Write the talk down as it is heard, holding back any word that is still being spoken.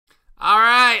All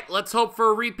right, let's hope for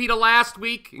a repeat of last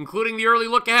week, including the early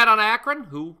look ahead on Akron,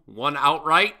 who won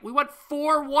outright. We went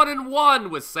 4-1-1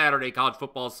 with Saturday college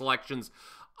football selections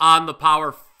on the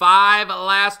Power 5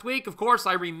 last week. Of course,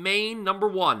 I remain number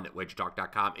one at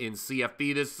WagerTalk.com in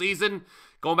CFB this season.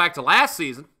 Going back to last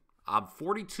season, I'm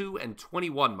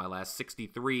 42-21 my last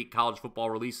 63 college football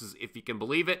releases, if you can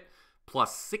believe it,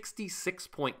 plus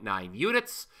 66.9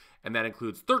 units. And that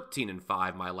includes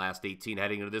 13-5 my last 18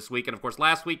 heading into this week. And of course,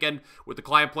 last weekend with the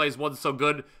client plays wasn't so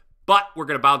good, but we're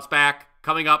going to bounce back.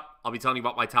 Coming up, I'll be telling you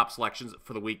about my top selections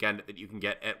for the weekend that you can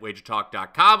get at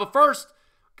WagerTalk.com. But first,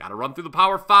 got to run through the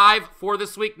Power 5 for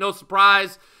this week. No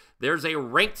surprise, there's a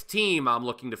ranked team I'm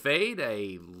looking to fade,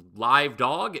 a live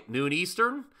dog at noon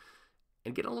Eastern,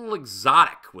 and get a little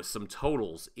exotic with some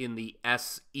totals in the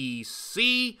SEC.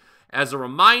 As a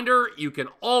reminder, you can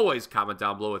always comment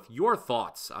down below with your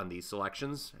thoughts on these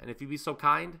selections. And if you'd be so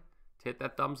kind to hit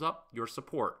that thumbs up, your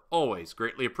support always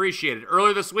greatly appreciated.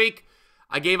 Earlier this week,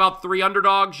 I gave out 3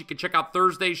 underdogs. You can check out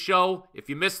Thursday's show. If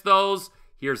you missed those,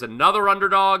 here's another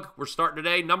underdog. We're starting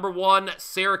today. Number 1,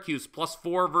 Syracuse,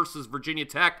 +4 versus Virginia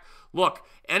Tech. Look,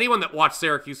 anyone that watched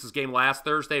Syracuse's game last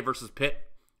Thursday versus Pitt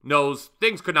knows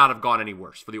things could not have gone any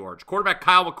worse for the Orange. Quarterback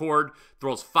Kyle McCord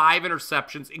throws 5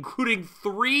 interceptions, including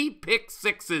 3 pick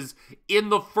sixes in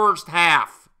the first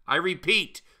half. I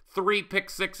repeat, 3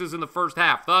 pick sixes in the first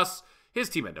half. Thus, his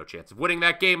team had no chance of winning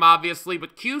that game, obviously,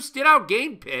 but Cuse did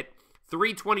outgain Pitt,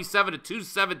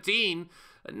 327-217.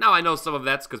 Now, I know some of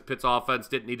that's because Pitt's offense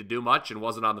didn't need to do much and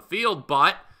wasn't on the field,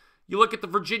 but you look at the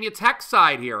Virginia Tech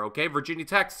side here, okay? Virginia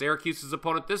Tech, Syracuse's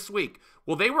opponent this week.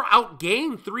 Well, they were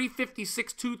outgained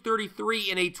 356-233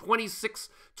 in a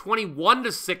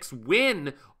 21-6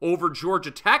 win over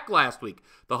Georgia Tech last week.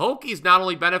 The Hokies not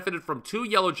only benefited from 2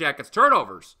 Yellow Jackets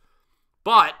turnovers,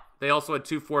 but they also had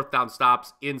 2 fourth-down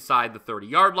stops inside the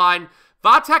 30-yard line.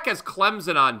 Vatek has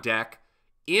Clemson on deck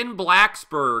in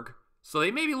Blacksburg, so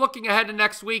they may be looking ahead to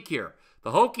next week here.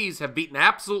 The Hokies have beaten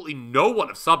absolutely no one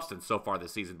of substance so far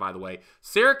this season, by the way.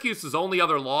 Syracuse's only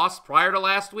other loss prior to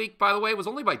last week, by the way, was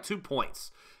only by 2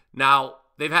 points. Now,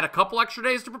 they've had a couple extra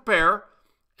days to prepare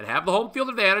and have the home field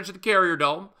advantage at the Carrier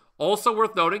Dome. Also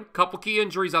worth noting, a couple key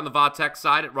injuries on the Vatek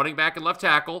side at running back and left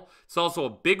tackle. It's also a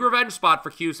big revenge spot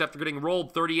for Cuse after getting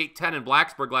rolled 38-10 in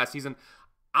Blacksburg last season.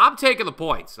 I'm taking the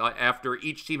points after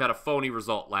each team had a phony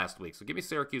result last week. So give me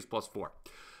Syracuse +4.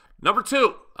 Number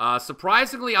 2,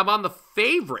 surprisingly, I'm on the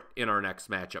favorite in our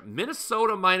next matchup.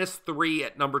 Minnesota -3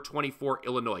 at number 24,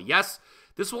 Illinois. Yes,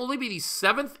 this will only be the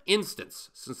 7th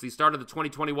instance since the start of the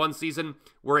 2021 season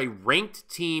where a ranked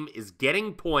team is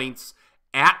getting points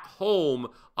at home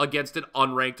against an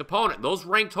unranked opponent. Those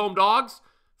ranked home dogs,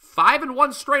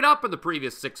 5-1 straight up in the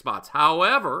previous 6 spots.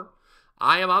 However,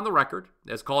 I am on the record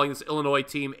as calling this Illinois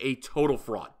team a total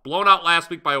fraud. Blown out last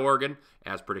week by Oregon,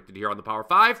 as predicted here on the Power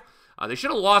 5. They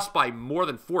should have lost by more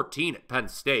than 14 at Penn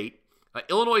State.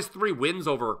 Illinois' 3 wins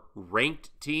over ranked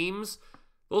teams,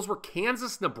 those were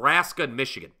Kansas, Nebraska, and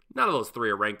Michigan. None of those 3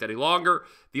 are ranked any longer.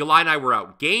 The Illini were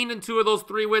outgained in 2 of those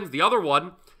 3 wins. The other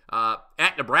one,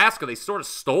 at Nebraska, they sort of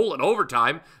stole in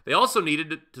overtime. They also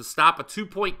needed to stop a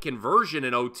 2-point conversion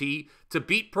in OT to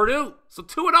beat Purdue. So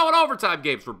 2-0 in overtime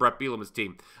games for Brett Bielema's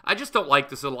team. I just don't like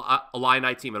this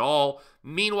Illini team at all.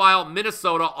 Meanwhile,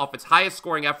 Minnesota, off its highest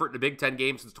scoring effort in a Big Ten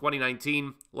game since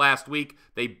 2019, last week,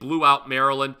 they blew out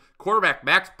Maryland. Quarterback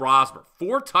Max Brosmer,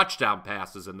 4 touchdown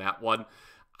passes in that one.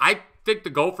 I think the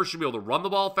Gophers should be able to run the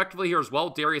ball effectively here as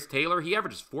well. Darius Taylor, he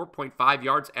averages 4.5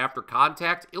 yards after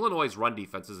contact. Illinois' run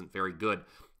defense isn't very good.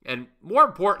 And more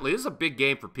importantly, this is a big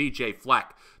game for P.J.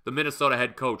 Fleck, the Minnesota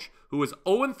head coach, who is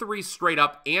 0-3 straight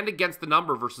up and against the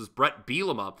number versus Brett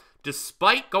Bielema,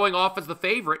 despite going off as the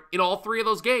favorite in all 3 of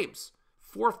those games.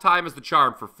 4th time is the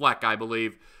charm for Fleck, I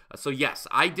believe. So yes,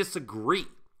 I disagree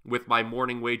with my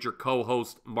Morning Wager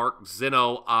co-host Mark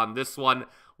Zinno on this one.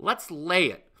 Let's lay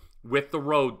it with the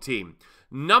road team.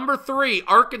 Number 3,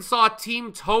 Arkansas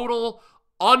team total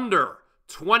under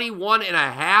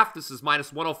 21.5. This is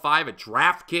 -105 at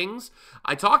DraftKings.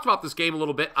 I talked about this game a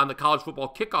little bit on the college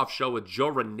football kickoff show with Joe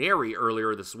Ranieri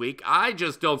earlier this week. I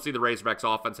just don't see the Razorbacks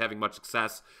offense having much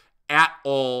success at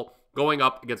all going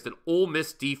up against an Ole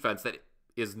Miss defense that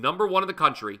is number 1 in the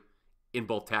country in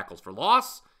both tackles for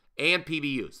loss and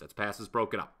PBUs. That's passes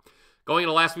broken up. Going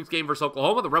into last week's game versus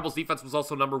Oklahoma, the Rebels defense was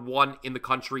also number 1 in the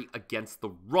country against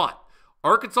the run.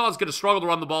 Arkansas is going to struggle to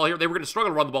run the ball here. They were going to struggle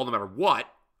to run the ball no matter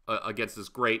what against this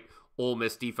great Ole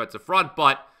Miss defensive front,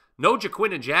 but no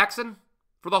Jaquin and Jackson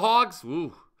for the Hogs.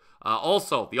 Ooh.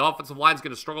 Also, the offensive line is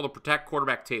going to struggle to protect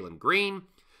quarterback Taylon Green.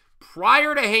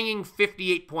 Prior to hanging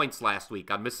 58 points last week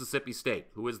on Mississippi State,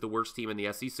 who is the worst team in the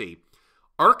SEC,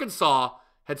 Arkansas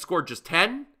had scored just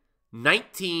 10,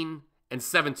 19, and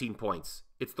 17 points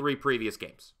its 3 previous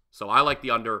games. So I like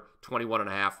the under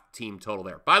 21.5 team total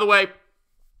there. By the way,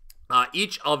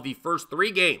 each of the first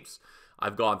 3 games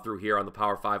I've gone through here on the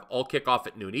Power 5 all kick off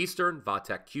at noon Eastern.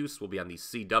 Vatek Cuse will be on the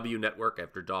CW network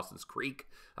after Dawson's Creek,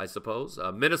 I suppose.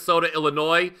 Minnesota,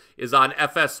 Illinois is on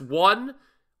FS1.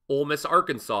 Ole Miss,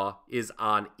 Arkansas is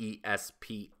on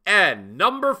ESPN.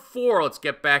 Number 4, let's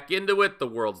get back into it. The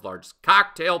world's largest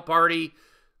cocktail party.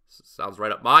 Sounds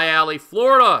right up my alley.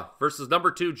 Florida versus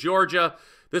number 2, Georgia.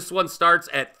 This one starts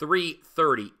at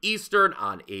 3:30 Eastern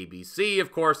on ABC.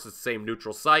 Of course, it's the same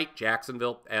neutral site,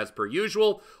 Jacksonville, as per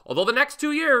usual. Although the next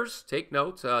 2 years, take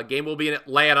note, game will be in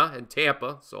Atlanta and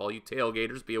Tampa, so all you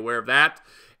tailgaters, be aware of that.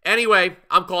 Anyway,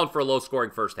 I'm calling for a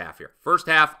low-scoring first half here. First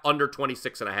half, under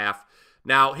 26.5.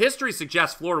 Now, history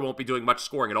suggests Florida won't be doing much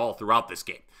scoring at all throughout this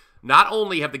game. Not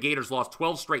only have the Gators lost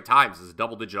 12 straight times as a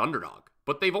double-digit underdog,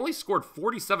 but they've only scored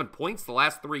 47 points the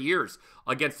last 3 years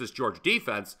against this Georgia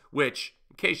defense, which,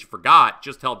 in case you forgot,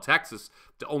 just held Texas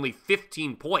to only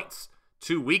 15 points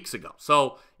 2 weeks ago.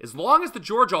 So as long as the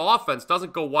Georgia offense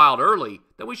doesn't go wild early,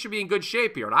 then we should be in good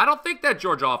shape here. And I don't think that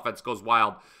Georgia offense goes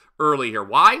wild early here.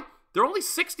 Why? They're only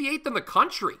 68th in the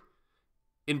country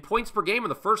in points per game in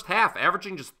the first half,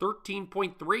 averaging just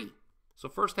 13.3. So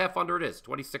first half under it is,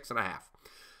 26.5.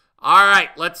 All right,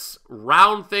 let's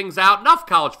round things out. Enough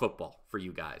college football for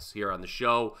you guys here on the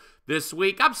show this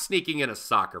week. I'm sneaking in a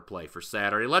soccer play for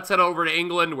Saturday. Let's head over to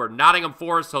England where Nottingham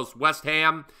Forest hosts West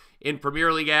Ham in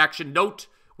Premier League action. Note,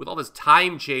 with all this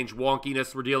time change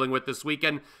wonkiness we're dealing with this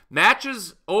weekend,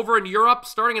 matches over in Europe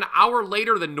starting an hour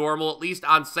later than normal, at least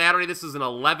on Saturday. This is an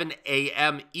 11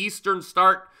 a.m. Eastern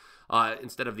start.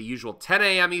 Instead of the usual 10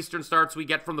 a.m. Eastern starts we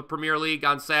get from the Premier League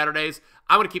on Saturdays.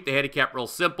 I'm going to keep the handicap real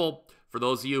simple. For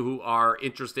those of you who are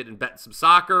interested in betting some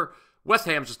soccer, West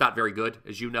Ham's just not very good,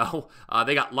 as you know.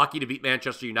 They got lucky to beat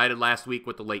Manchester United last week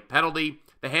with the late penalty.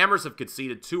 The Hammers have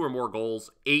conceded 2 or more goals,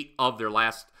 8 of their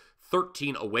last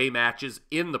 13 away matches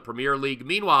in the Premier League.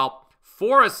 Meanwhile,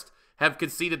 Forest have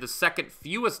conceded the second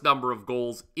fewest number of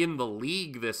goals in the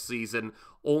league this season.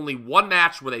 Only 1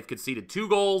 match where they've conceded 2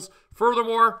 goals.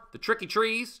 Furthermore, the Tricky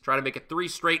Trees try to make it 3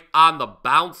 straight on the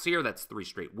bounce here. That's 3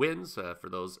 straight wins for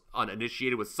those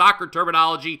uninitiated with soccer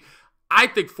terminology. I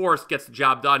think Forest gets the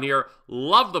job done here.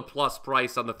 Love the plus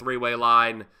price on the 3-way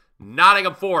line.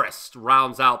 Nottingham Forest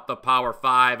rounds out the Power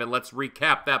 5, and let's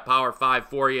recap that Power 5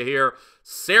 for you here.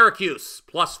 Syracuse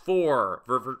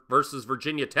 +4 versus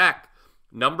Virginia Tech.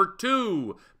 Number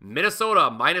 2, Minnesota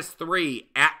 -3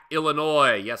 at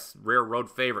Illinois. Yes, rare road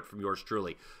favorite from yours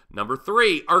truly. Number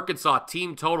 3, Arkansas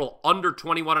team total under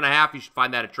 21.5. You should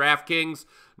find that at DraftKings.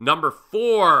 Number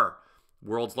 4,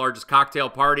 world's largest cocktail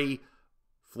party,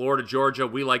 Florida, Georgia.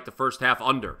 We like the first half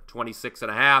under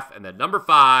 26.5. And then number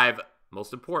 5,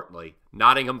 most importantly,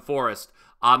 Nottingham Forest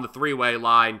on the 3-way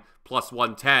line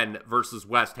 +110 versus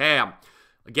West Ham.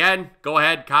 Again, go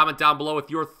ahead, comment down below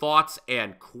with your thoughts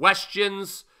and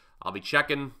questions. I'll be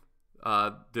checking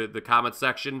the comment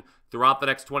section throughout the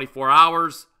next 24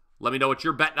 hours. Let me know what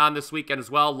you're betting on this weekend as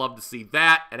well. Love to see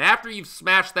that. And after you've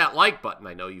smashed that like button,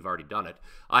 I know you've already done it,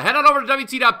 head on over to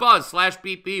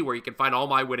wt.buzz/BP where you can find all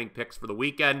my winning picks for the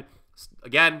weekend.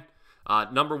 Again,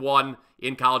 number 1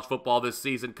 in college football this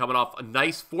season, coming off a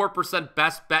nice 4%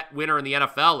 best bet winner in the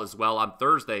NFL as well on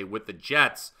Thursday with the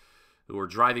Jets, who were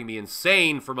driving me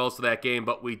insane for most of that game,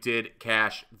 but we did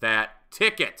cash that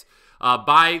ticket.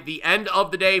 By the end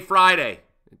of the day Friday,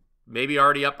 maybe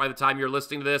already up by the time you're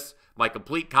listening to this, my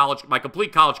complete college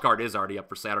card is already up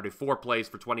for Saturday. 4 plays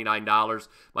for $29.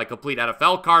 My complete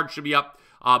NFL card should be up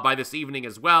by this evening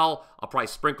as well. I'll probably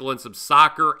sprinkle in some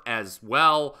soccer as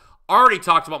well. Already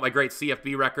talked about my great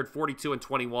CFB record,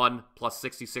 42-21, plus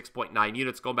 66.9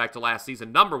 units going back to last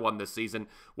season. Number 1 this season.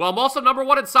 Well, I'm also number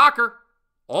 1 in soccer.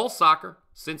 All soccer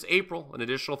since April, an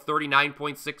additional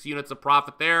 39.6 units of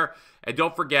profit there. And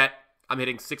don't forget, I'm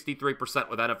hitting 63%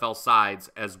 with NFL sides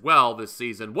as well this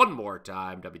season. One more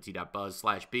time,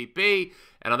 wt.buzz/pp.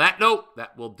 And on that note,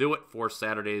 that will do it for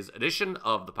Saturday's edition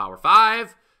of the Power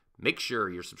 5. Make sure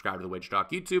you're subscribed to the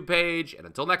WagerTalk YouTube page. And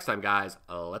until next time, guys,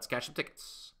 let's cash some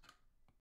tickets.